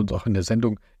begleitet uns auch in der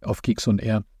Sendung auf Geeks on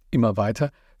Air immer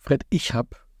weiter. Fred, ich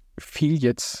habe viel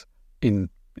jetzt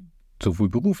sowohl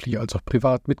beruflich als auch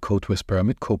privat mit Code Whisperer,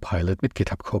 mit Copilot, mit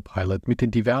GitHub Copilot, mit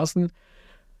den diversen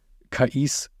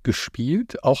KIs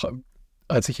gespielt, auch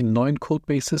als ich in neuen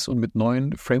Codebases und mit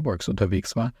neuen Frameworks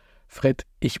unterwegs war. Fred,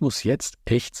 ich muss jetzt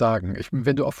echt sagen,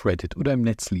 wenn du auf Reddit oder im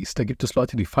Netz liest, da gibt es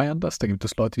Leute, die feiern das, da gibt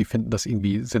es Leute, die finden das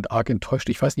irgendwie, sind arg enttäuscht.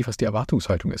 Ich weiß nicht, was die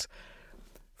Erwartungshaltung ist.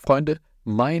 Freunde,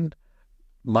 meine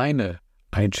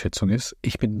Einschätzung ist,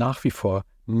 ich bin nach wie vor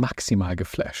maximal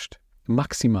geflasht.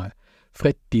 Maximal.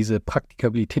 Fred, diese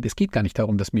Praktikabilität, es geht gar nicht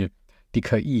darum, dass mir die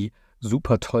KI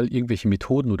super toll irgendwelche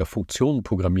Methoden oder Funktionen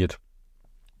programmiert,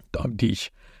 die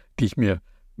ich mir,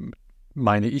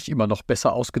 meine ich, immer noch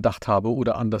besser ausgedacht habe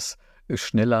oder anders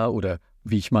schneller oder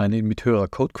wie ich meine, mit höherer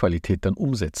Codequalität dann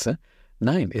umsetze.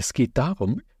 Nein, es geht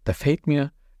darum,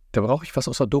 da brauche ich was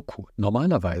aus der Doku.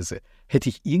 Normalerweise hätte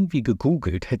ich irgendwie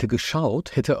gegoogelt, hätte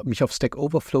geschaut, hätte mich auf Stack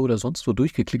Overflow oder sonst wo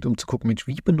durchgeklickt, um zu gucken, Mensch,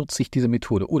 wie benutze ich diese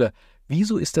Methode? Oder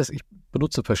wieso ist das, ich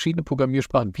benutze verschiedene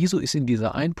Programmiersprachen, wieso ist in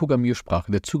dieser einen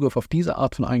Programmiersprache der Zugriff auf diese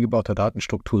Art von eingebauter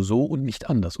Datenstruktur so und nicht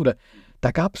anders? Oder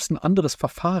da gab es ein anderes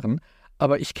Verfahren,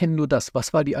 aber ich kenne nur das.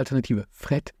 Was war die Alternative?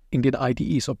 Fred, in den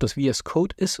IDEs, ob das VS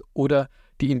Code ist oder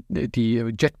die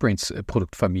JetBrains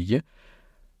Produktfamilie.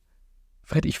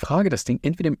 Fred, ich frage das Ding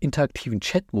entweder im interaktiven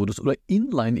Chat-Modus oder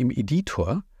inline im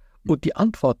Editor und die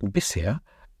Antworten bisher,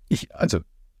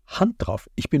 Hand drauf,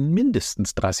 ich bin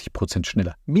mindestens 30%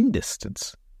 schneller.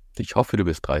 Mindestens. Ich hoffe, du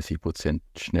bist 30%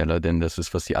 schneller, denn das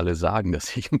ist, was sie alle sagen, dass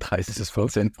sie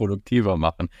 30% produktiver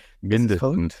machen.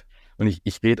 Mindestens. Und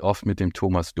ich rede oft mit dem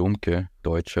Thomas Domke,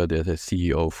 Deutscher, der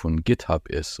CEO von GitHub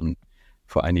ist. Und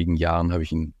vor einigen Jahren habe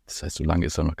ich ihn, das heißt, so lange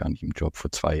ist er noch gar nicht im Job,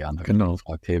 vor 2 Jahren habe ich ihn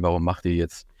gefragt, hey, warum macht ihr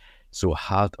jetzt so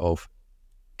hart auf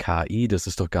KI? Das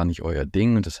ist doch gar nicht euer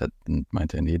Ding. Und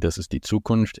meinte er, nee, das ist die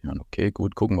Zukunft. Ich meine, okay,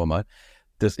 gut, gucken wir mal.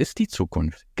 Das ist die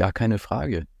Zukunft, gar keine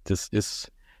Frage. Das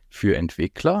ist für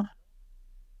Entwickler.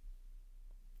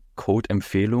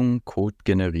 Code-Empfehlung,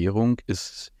 Code-Generierung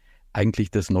ist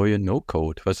eigentlich das neue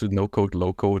No-Code. Weißt du, No-Code,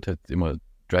 Low-Code hat immer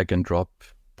Drag-and-Drop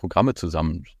Programme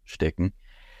zusammenstecken.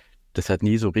 Das hat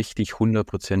nie so richtig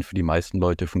 100% für die meisten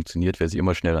Leute funktioniert, weil sie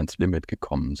immer schnell ans Limit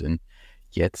gekommen sind.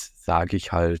 Jetzt sage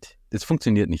ich halt, es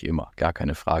funktioniert nicht immer, gar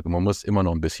keine Frage. Man muss immer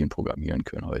noch ein bisschen programmieren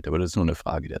können heute, aber das ist nur eine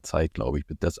Frage der Zeit, glaube ich,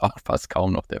 das auch fast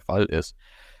kaum noch der Fall ist.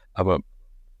 Aber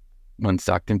man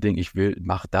sagt dem Ding,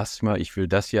 mach das mal, ich will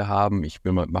das hier haben, ich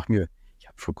habe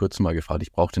habe vor kurzem mal gefragt,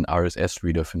 ich brauche den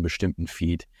RSS-Reader für einen bestimmten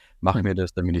Feed. Mach mir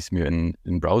das, damit ich es mir in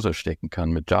den Browser stecken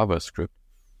kann mit JavaScript.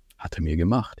 Hat er mir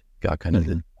gemacht. Gar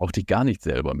keine, brauchte ich gar nicht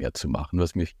selber mehr zu machen,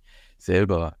 was mich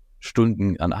selber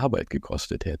Stunden an Arbeit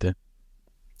gekostet hätte.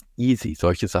 Easy.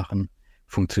 Solche Sachen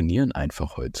funktionieren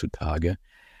einfach heutzutage.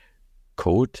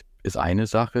 Code ist eine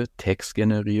Sache,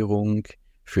 Textgenerierung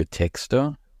für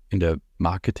Texter in der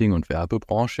Marketing- und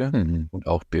Werbebranche und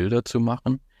auch Bilder zu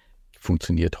machen,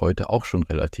 funktioniert heute auch schon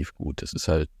relativ gut. Das ist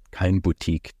halt kein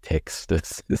Boutique-Text.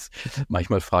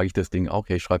 Manchmal frage ich das Ding auch,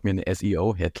 hey, schreib mir eine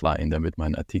SEO-Headline, damit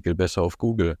mein Artikel besser auf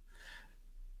Google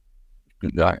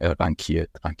rangiert,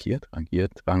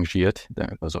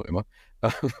 was auch immer.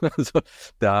 Also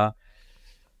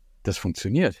das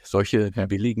funktioniert. Solche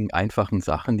billigen, einfachen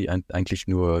Sachen, die eigentlich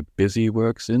nur Busy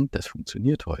Work sind, das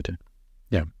funktioniert heute.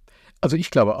 Ja, also ich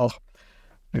glaube auch,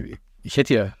 ich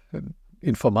hätte ja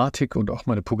Informatik und auch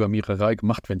meine Programmiererei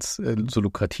gemacht, wenn es so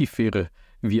lukrativ wäre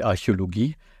wie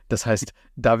Archäologie. Das heißt,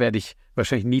 da werde ich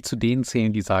wahrscheinlich nie zu denen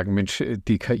zählen, die sagen, Mensch,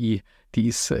 die KI, die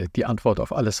ist die Antwort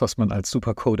auf alles, was man als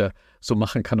Supercoder so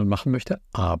machen kann und machen möchte.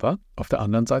 Aber auf der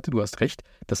anderen Seite, du hast recht,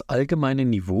 das allgemeine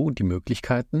Niveau und die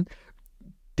Möglichkeiten,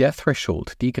 der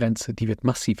Threshold, die Grenze, die wird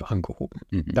massiv angehoben.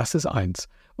 Das ist eins.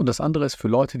 Und das andere ist für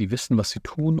Leute, die wissen, was sie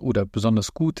tun oder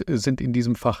besonders gut sind in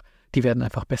diesem Fach, die werden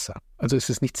einfach besser. Also es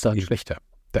ist nichts daran schlechter.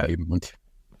 Und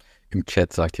im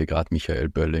Chat sagt hier gerade Michael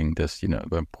Bölling, dass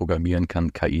beim Programmieren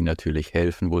kann KI natürlich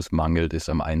helfen, wo es mangelt, ist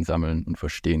am Einsammeln und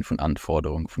Verstehen von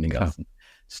Anforderungen von den ganzen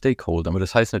Stakeholdern. Aber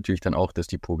das heißt natürlich dann auch, dass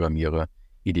die Programmierer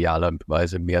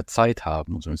idealerweise mehr Zeit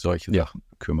haben, um sich um solche Sachen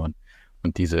zu kümmern.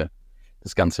 Und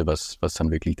das Ganze, was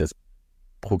dann wirklich das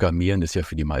Programmieren ist ja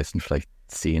für die meisten vielleicht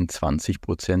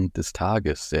 10-20% des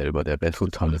Tages selber, der Rest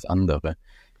ist alles andere.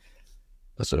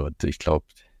 Also ich glaube,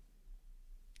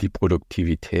 die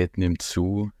Produktivität nimmt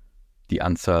zu, die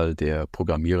Anzahl der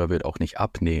Programmierer wird auch nicht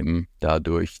abnehmen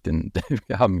dadurch, denn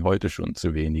wir haben heute schon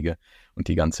zu wenige und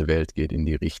die ganze Welt geht in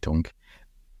die Richtung,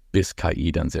 bis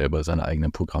KI dann selber seine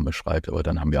eigenen Programme schreibt, aber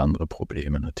dann haben wir andere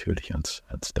Probleme natürlich als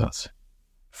das.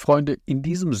 Freunde, in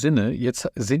diesem Sinne, jetzt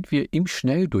sind wir im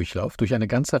Schnelldurchlauf durch eine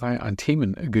ganze Reihe an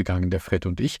Themen gegangen, der Fred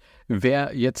und ich.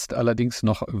 Wer jetzt allerdings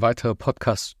noch weitere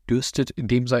Podcasts dürstet,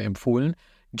 dem sei empfohlen.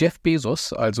 Jeff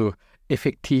Bezos, also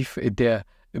effektiv der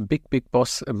Big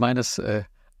Boss meines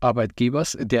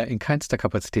Arbeitgebers, der in keinster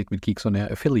Kapazität mit Geeks on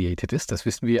Air affiliated ist. Das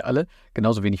wissen wir alle,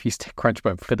 genauso wenig wie es TechCrunch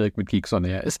beim Frederik mit Geeks on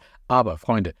Air ist. Aber,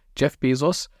 Freunde, Jeff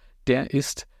Bezos, der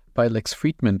ist bei Lex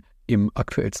Fridman im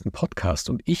aktuellsten Podcast.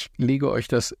 Und ich lege euch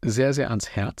das sehr, sehr ans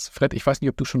Herz. Fred, ich weiß nicht,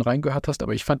 ob du schon reingehört hast,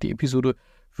 aber ich fand die Episode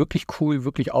wirklich cool,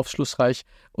 wirklich aufschlussreich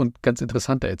und ganz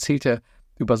interessant. Da erzählt er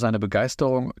über seine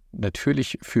Begeisterung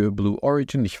natürlich für Blue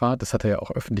Origin, nicht wahr? Das hat er ja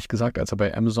auch öffentlich gesagt, als er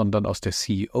bei Amazon dann aus der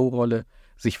CEO-Rolle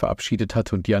sich verabschiedet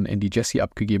hatte und die an Andy Jassy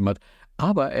abgegeben hat.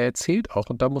 Aber er erzählt auch,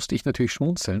 und da musste ich natürlich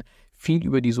schmunzeln, viel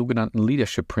über die sogenannten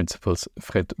Leadership Principles,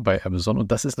 Fred, bei Amazon.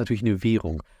 Und das ist natürlich eine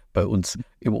Währung bei uns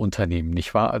im Unternehmen,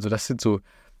 nicht wahr? Also das sind so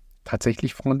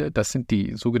tatsächlich, Freunde, das sind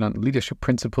die sogenannten Leadership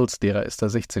Principles, derer es da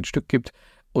 16 Stück gibt.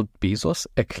 Und Bezos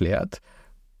erklärt,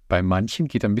 bei manchen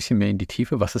geht er ein bisschen mehr in die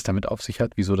Tiefe, was es damit auf sich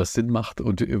hat, wieso das Sinn macht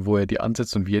und wo er die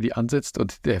ansetzt und wie er die ansetzt.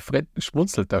 Und der Fred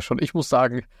schmunzelt da schon. Ich muss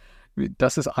sagen,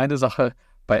 das ist eine Sache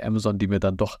bei Amazon, die mir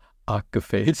dann doch arg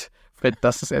gefällt. Fred,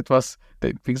 das ist etwas,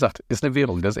 wie gesagt, ist eine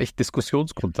Währung. Das ist echt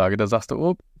Diskussionsgrundlage. Da sagst du,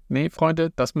 oh, nee,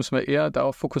 Freunde, das müssen wir eher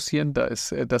darauf fokussieren. Da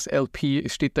ist das LP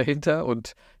steht dahinter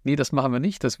und nee, das machen wir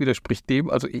nicht. Das widerspricht dem.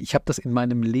 Also ich habe das in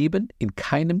meinem Leben in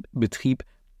keinem Betrieb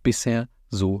bisher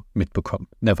so mitbekommen.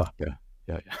 Never.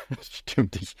 Ja,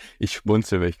 stimmt. Ich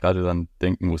schmunzel, weil ich gerade dann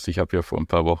denken muss, ich habe ja vor ein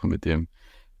paar Wochen mit dem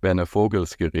Werner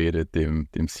Vogels geredet, dem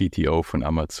CTO von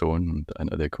Amazon und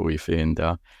einer der Koryphäen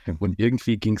da. Und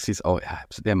irgendwie ging es auch,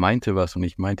 der meinte was und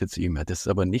ich meinte zu ihm, das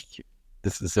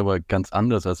ist aber ganz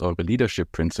anders als eure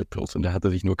Leadership Principles. Und da hat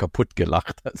er sich nur kaputt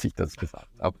gelacht, als ich das gesagt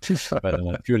habe. Weil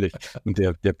natürlich, und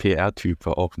der PR-Typ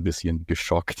war auch ein bisschen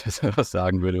geschockt, dass er was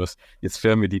sagen würde, jetzt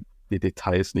fällt mir die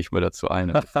Details nicht mehr dazu ein.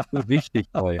 Das ist so wichtig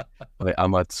bei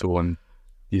Amazon,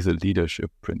 diese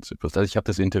Leadership Principles. Also ich habe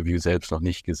das Interview selbst noch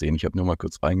nicht gesehen. Ich habe nur mal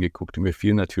kurz reingeguckt und mir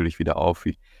fiel natürlich wieder auf,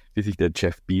 wie sich der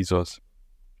Jeff Bezos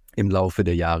im Laufe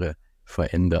der Jahre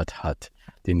verändert hat.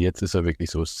 Denn jetzt ist er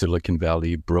wirklich so Silicon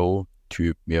Valley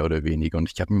Bro-Typ, mehr oder weniger. Und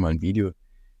ich habe mir mal ein Video,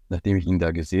 nachdem ich ihn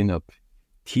da gesehen habe,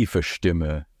 tiefe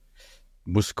Stimme,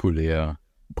 muskulär,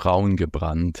 braun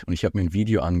gebrannt. Und ich habe mir ein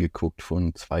Video angeguckt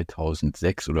von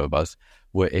 2006 oder was,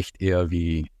 wo er echt eher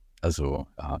wie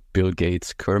Bill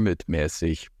Gates,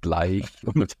 Kermit-mäßig bleich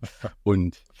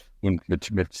und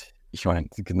mit, ich meine,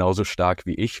 genauso stark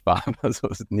wie ich war. Also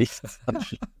nichts.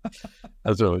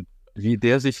 Also wie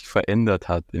der sich verändert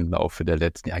hat im Laufe der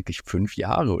letzten, eigentlich 5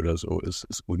 Jahre oder so, ist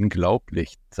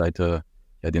unglaublich, seit er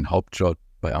ja den Hauptjob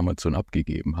bei Amazon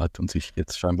abgegeben hat und sich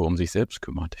jetzt scheinbar um sich selbst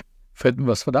kümmert. Fred,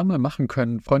 was wir da mal machen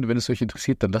können, Freunde, wenn es euch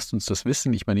interessiert, dann lasst uns das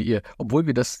wissen. Ich meine, obwohl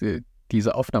wir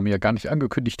diese Aufnahme ja gar nicht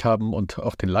angekündigt haben und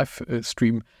auch den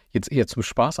Livestream jetzt eher zum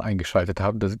Spaß eingeschaltet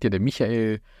haben, da sind ja der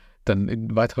Michael, dann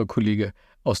ein weiterer Kollege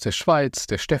aus der Schweiz,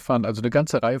 der Stefan, also eine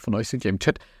ganze Reihe von euch sind ja im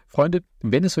Chat. Freunde,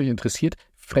 wenn es euch interessiert,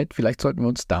 Fred, vielleicht sollten wir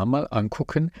uns da mal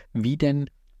angucken, wie denn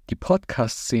die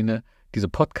Podcast-Szene, diese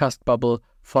Podcast-Bubble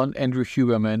von Andrew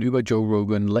Huberman über Joe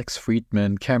Rogan, Lex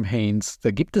Fridman, Cam Hanes, da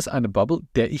gibt es eine Bubble,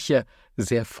 der ich ja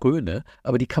sehr fröne,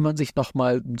 aber die kann man sich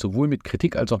nochmal sowohl mit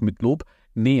Kritik als auch mit Lob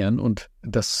nähern und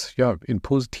das ja in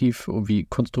positiv wie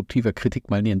konstruktiver Kritik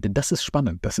mal nähern. Denn das ist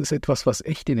spannend. Das ist etwas, was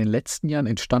echt in den letzten Jahren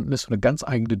entstanden ist und eine ganz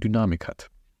eigene Dynamik hat.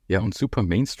 Ja, und super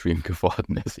Mainstream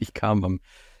geworden ist. Ich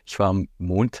war am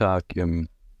Montag im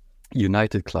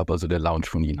United Club, also der Lounge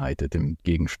von United, im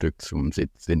Gegenstück zum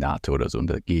Senator oder so. Und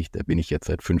da bin ich jetzt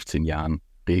seit 15 Jahren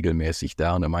regelmäßig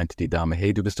da. Und da meinte die Dame,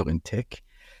 hey, du bist doch in Tech.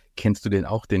 Kennst du denn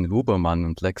auch den Huberman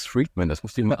und Lex Fridman? Das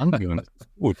musst du dir mal anhören. Das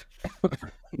ist gut.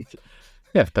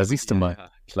 Ja, da siehst du mal. Ja,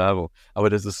 klar. Aber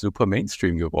das ist super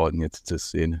Mainstream geworden jetzt, die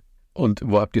Szene. Und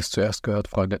wo habt ihr es zuerst gehört,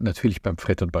 Freunde? Natürlich beim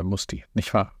Fred und beim Musti,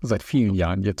 nicht wahr? Seit vielen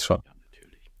Jahren jetzt schon. Ja,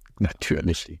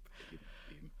 Natürlich.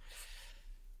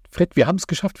 Fred, wir haben es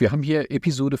geschafft. Wir haben hier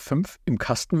Episode 5 im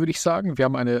Kasten, würde ich sagen. Wir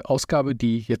haben eine Ausgabe,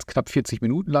 die jetzt knapp 40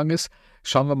 Minuten lang ist.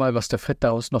 Schauen wir mal, was der Fred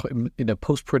daraus noch in der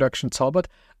Post-Production zaubert.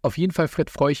 Auf jeden Fall, Fred,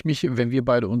 freue ich mich, wenn wir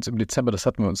beide uns im Dezember, das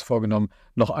hatten wir uns vorgenommen,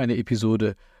 noch eine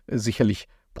Episode sicherlich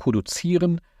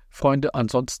produzieren. Freunde,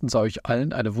 ansonsten sei euch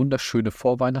allen eine wunderschöne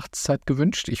Vorweihnachtszeit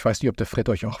gewünscht. Ich weiß nicht, ob der Fred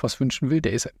euch auch was wünschen will.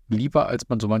 Der ist lieber, als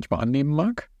man so manchmal annehmen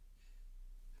mag.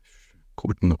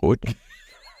 Guten Rutsch.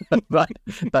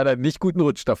 Nein, nicht guten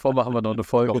Rutsch. Davor machen wir noch eine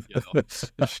Folge.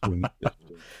 Stimmt.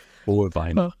 Frohe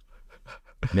Weihnachten.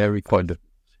 Merry Freunde.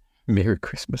 Merry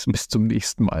Christmas. Bis zum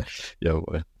nächsten Mal.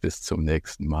 Jawohl, bis zum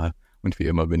nächsten Mal. Und wie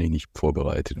immer bin ich nicht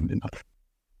vorbereitet und in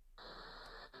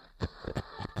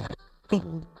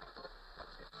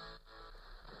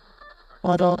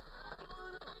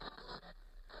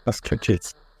Was könnte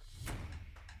jetzt?